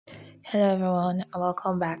Hello everyone and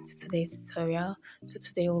welcome back to today's tutorial. So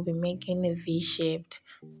today we'll be making a V-shaped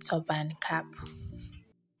turban cap.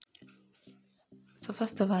 So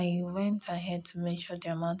first of all, I went ahead to measure the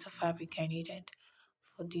amount of fabric I needed.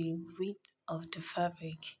 For the width of the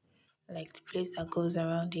fabric, like the place that goes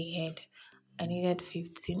around the head, I needed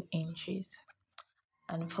 15 inches,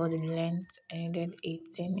 and for the length I needed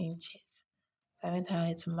 18 inches. So I went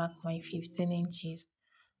ahead to mark my 15 inches.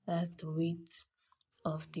 That's the width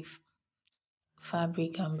of the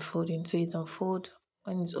fabric I'm folding. So it's unfold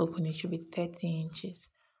when it's open, it should be 30 inches.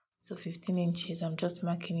 So 15 inches, I'm just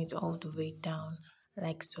marking it all the way down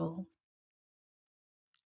like so.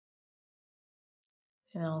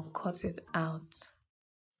 And I'll cut it out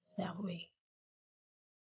that way.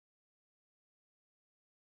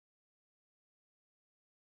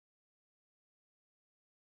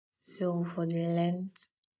 So for the length,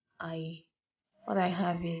 what I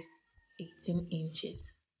have is 18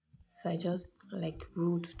 inches. So I just like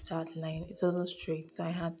ruled that line. It's also straight, so I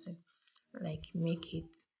had to like make it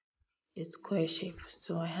a square shape.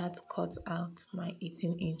 So I had to cut out my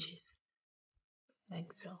 18 inches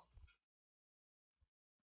like so.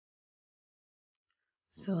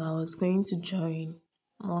 So I was going to join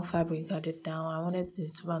more fabric added down. I wanted the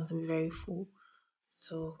turban to be very full.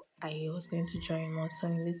 So I was going to join more. So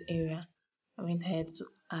in this area, I went ahead to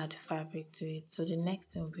add fabric to it. So the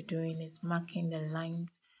next thing we'll be doing is marking the lines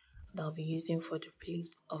that I'll be using for the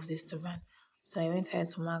pleats of this turban. So I went ahead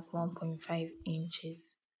to mark 1.5 inches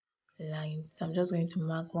lines. So I'm just going to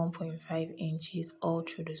mark 1.5 inches all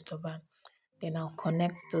through the turban. Then I'll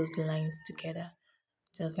connect those lines together,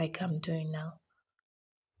 just like I'm doing now.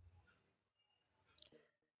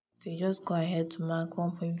 So you just go ahead to mark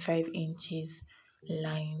 1.5 inches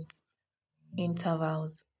lines,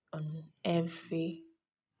 intervals on every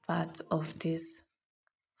part of this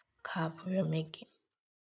cap we're making.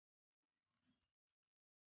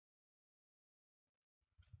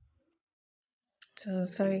 So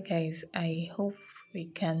sorry guys, I hope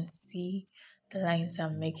we can see the lines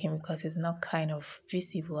I'm making because it's not kind of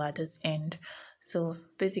visible at this end. So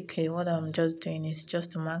basically what I'm just doing is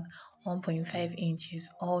just to mark 1.5 inches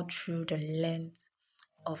all through the length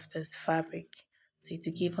of this fabric, so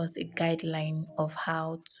to give us a guideline of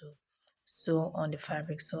how to sew on the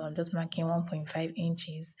fabric. So I'm just marking 1.5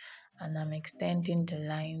 inches and I'm extending the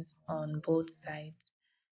lines on both sides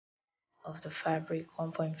of the fabric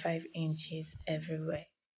 1.5 inches everywhere.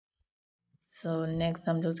 So next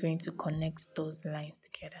I'm just going to connect those lines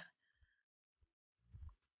together.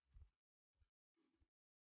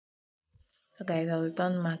 So guys, I was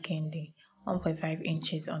done marking the 1.5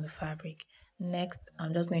 inches on the fabric. Next,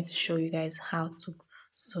 I'm just going to show you guys how to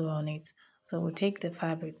sew on it. So we'll take the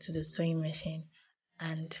fabric to the sewing machine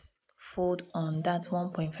and fold on that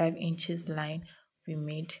 1.5 inches line we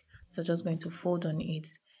made. So just going to fold on it.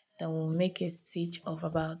 Then we'll make a stitch of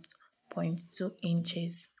about 0.2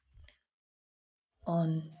 inches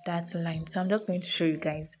on that line. So I'm just going to show you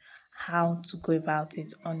guys how to go about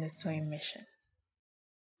it on the sewing machine.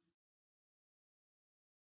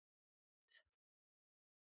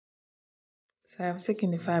 So I've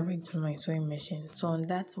taken the fabric to my sewing machine. So on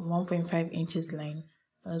that 1.5 inches line,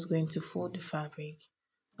 I was going to fold the fabric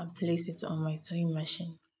and place it on my sewing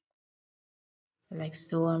machine. Like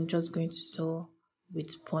so, I'm just going to sew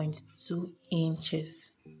with 0.2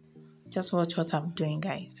 inches. Just watch what I'm doing,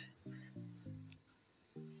 guys.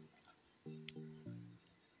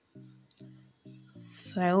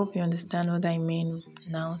 So I hope you understand what I mean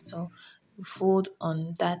now. So we fold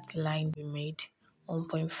on that line we made,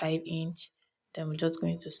 1.5 inch. Then we're just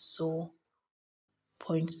going to sew zero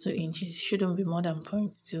point 0.2 inches. It shouldn't be more than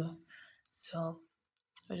 0.2. So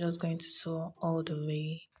we're just going to sew all the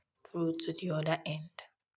way through to the other end.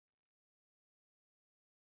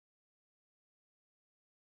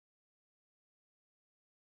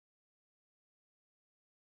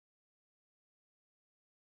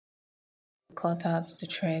 Cut out the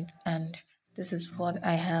threads, and this is what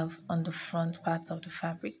I have on the front part of the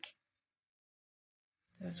fabric.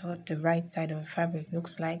 This is what the right side of the fabric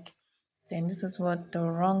looks like. Then this is what the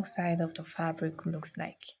wrong side of the fabric looks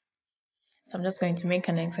like. So I'm just going to make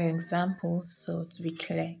an example so to be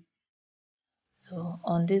clear. So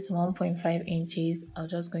on this 1.5 inches, I'm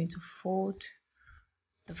just going to fold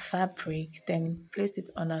the fabric, then place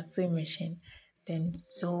it on our sewing machine, then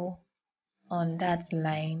sew on that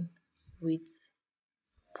line with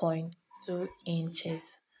zero point 0.2 inches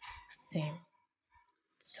seam.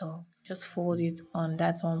 So just fold it on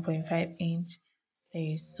that 1.5 inch, then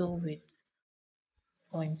you sew with zero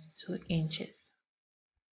point 0.2 inches.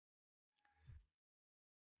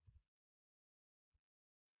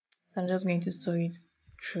 I'm just going to sew it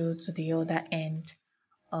through to the other end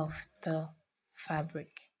of the fabric.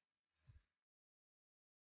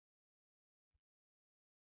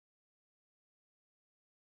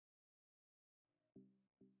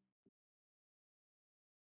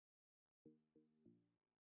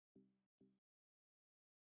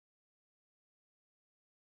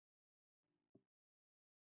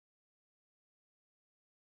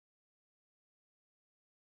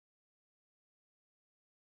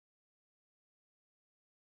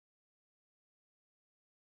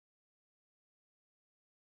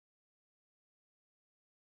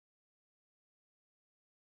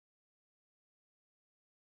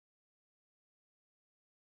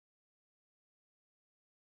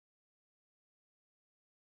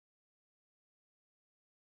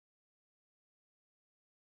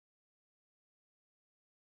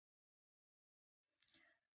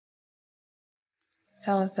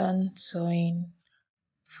 So I was done sewing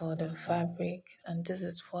for the fabric, and this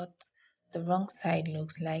is what the wrong side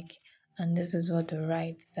looks like, and this is what the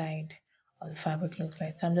right side of the fabric looks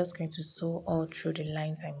like. So I'm just going to sew all through the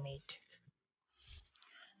lines I made.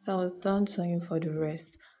 So I was done sewing for the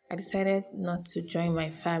rest. I decided not to join my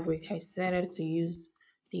fabric. I decided to use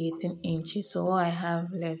the 18 inches. So all I have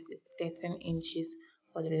left is 13 inches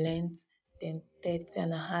for the length, then 30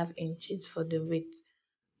 and a half inches for the width.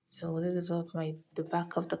 So this is what the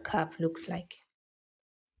back of the cap looks like.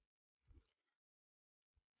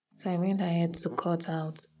 So I went ahead to cut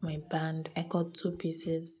out my band. I cut two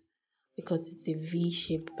pieces because it's a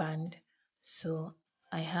V-shaped band. So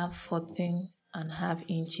I have 14 and a half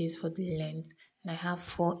inches for the length and I have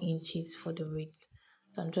 4 inches for the width.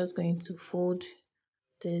 So I'm just going to fold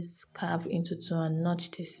this cap into two and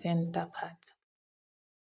notch the center part.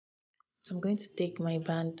 So I'm going to take my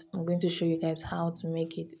band. I'm going to show you guys how to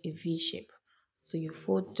make it a V shape. So you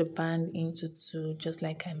fold the band into two just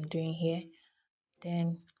like I'm doing here.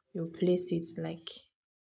 Then you place it like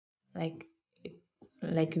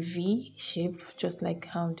like V shape, just like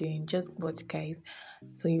how I'm doing. Just watch, guys.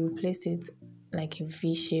 So you place it like a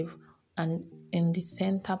V shape, and in the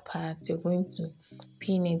center part, you're going to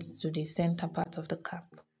pin it to the center part of the cap.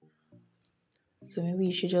 So maybe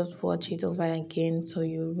you should just watch it over again so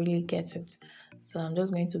you really get it. So I'm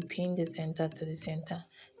just going to pin the center to the center.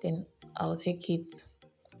 Then I'll take it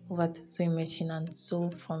over to the sewing machine and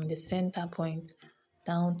sew from the center point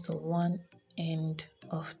down to one end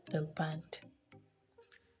of the band.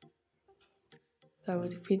 So I will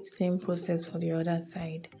repeat the same process for the other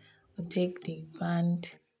side. We'll take the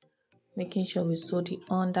band, making sure we sew the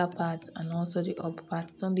under part and also the upper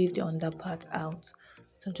part. Don't leave the under part out.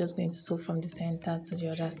 So I'm just going to sew from the center to the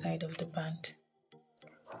other side of the band.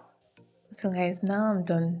 So guys, now I'm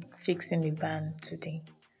done fixing the band to the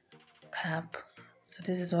cap. So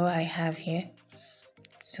this is what I have here.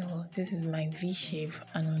 So this is my V shape,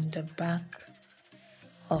 and on the back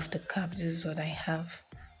of the cap, this is what I have.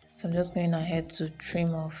 So I'm just going ahead to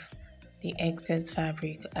trim off the excess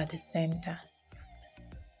fabric at the center.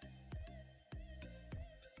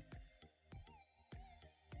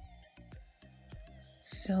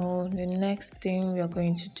 So the next thing we are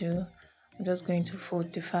going to do, I'm just going to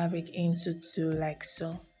fold the fabric into two like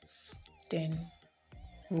so. Then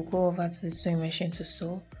we'll go over to the sewing machine to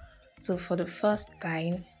sew. So for the first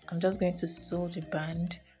time, I'm just going to sew the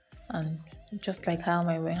band, and just like how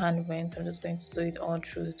my hand went, I'm just going to sew it all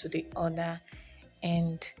through to the other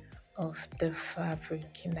end of the fabric,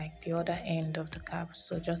 like the other end of the cap.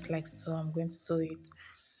 So just like so, I'm going to sew it,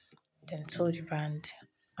 then sew the band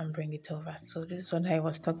and bring it over. So this is what I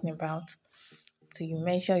was talking about. So you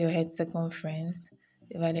measure your head circumference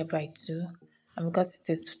divided by 2, and because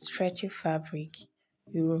it is stretchy fabric,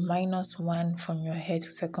 you will minus 1 from your head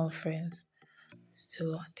circumference.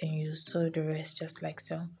 So then you sew the rest just like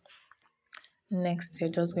so. Next, you're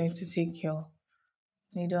just going to take your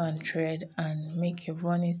needle and thread and make a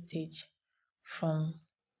running stitch from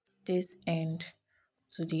this end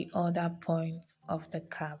to the other point of the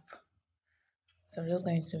cap. So I'm just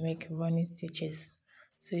going to make running stitches.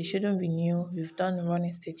 So it shouldn't be new. We've done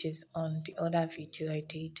running stitches on the other video I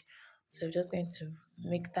did. So I'm just going to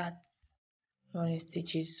make that running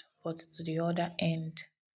stitches but to the other end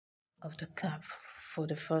of the cap for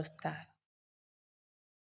the first time.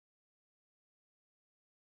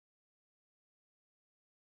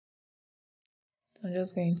 So I'm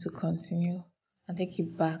just going to continue and take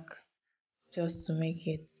it back just to make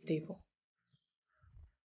it stable.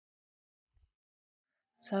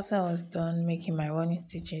 So after I was done making my running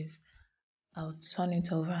stitches, I'll turn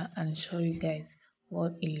it over and show you guys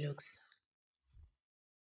what it looks.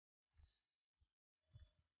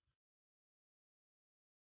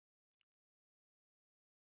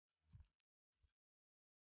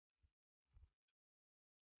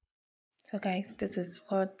 So guys, this is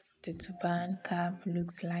what the turban cap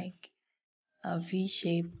looks like. A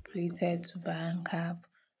V-shaped pleated turban cap.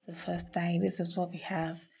 The first tie, this is what we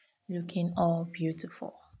have, looking all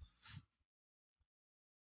beautiful.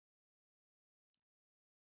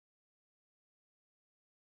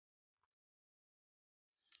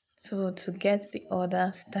 So to get the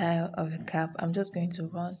other style of the cap, I'm just going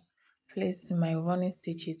to place my running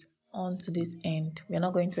stitches onto this end. We're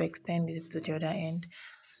not going to extend this to the other end.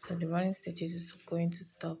 So the running stitches is going to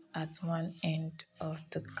stop at one end of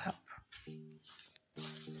the cap.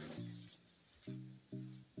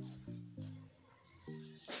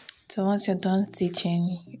 So once you're done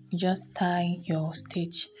stitching, you just tie your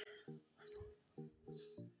stitch.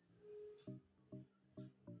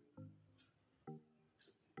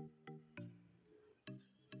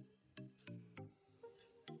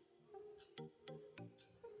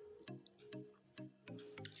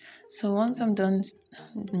 So once I'm done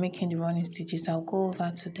making the running stitches, I'll go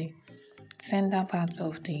over to the center part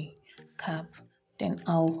of the cap. Then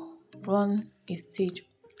I'll run a stitch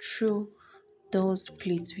through those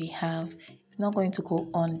pleats we have. It's not going to go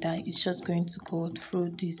under, it's just going to go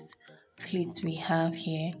through these pleats we have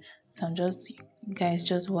here. So you guys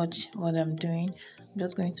just watch what I'm doing. I'm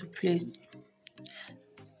just going to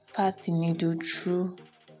pass the needle through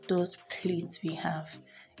those pleats we have.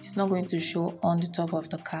 It's not going to show on the top of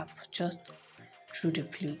the cap, just through the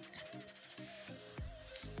pleats.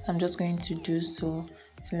 I'm just going to do so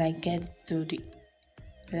till I get to the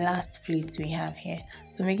last pleat we have here.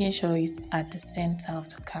 So making sure it's at the center of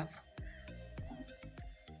the cap.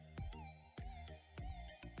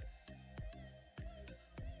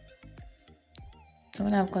 So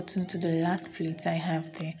when I've gotten to the last pleat I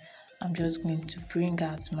have there, I'm just going to bring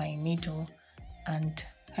out my needle and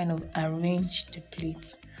kind of arrange the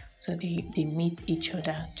pleats so they meet each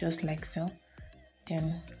other just like so.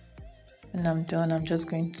 Then when I'm done, I'm just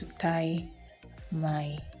going to tie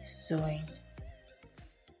my sewing.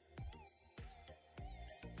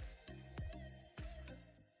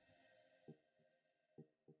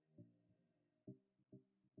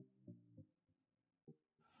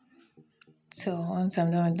 So once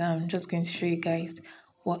I'm done with that, I'm just going to show you guys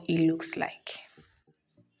what it looks like.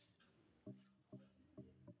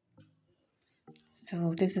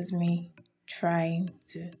 So this is me trying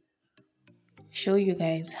to show you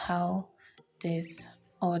guys how this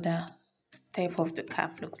other step of the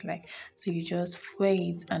cap looks like. So you just wear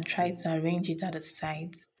it and try to arrange it at the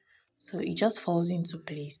sides so it just falls into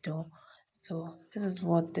place though. So this is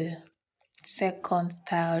what the second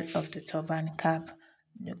style of the turban cap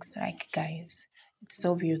looks like, guys. It's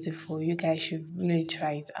so beautiful. You guys should really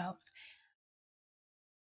try it out.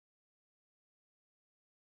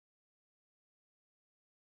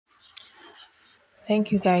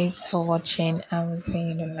 Thank you guys for watching. I will see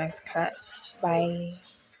you in the next class. Bye.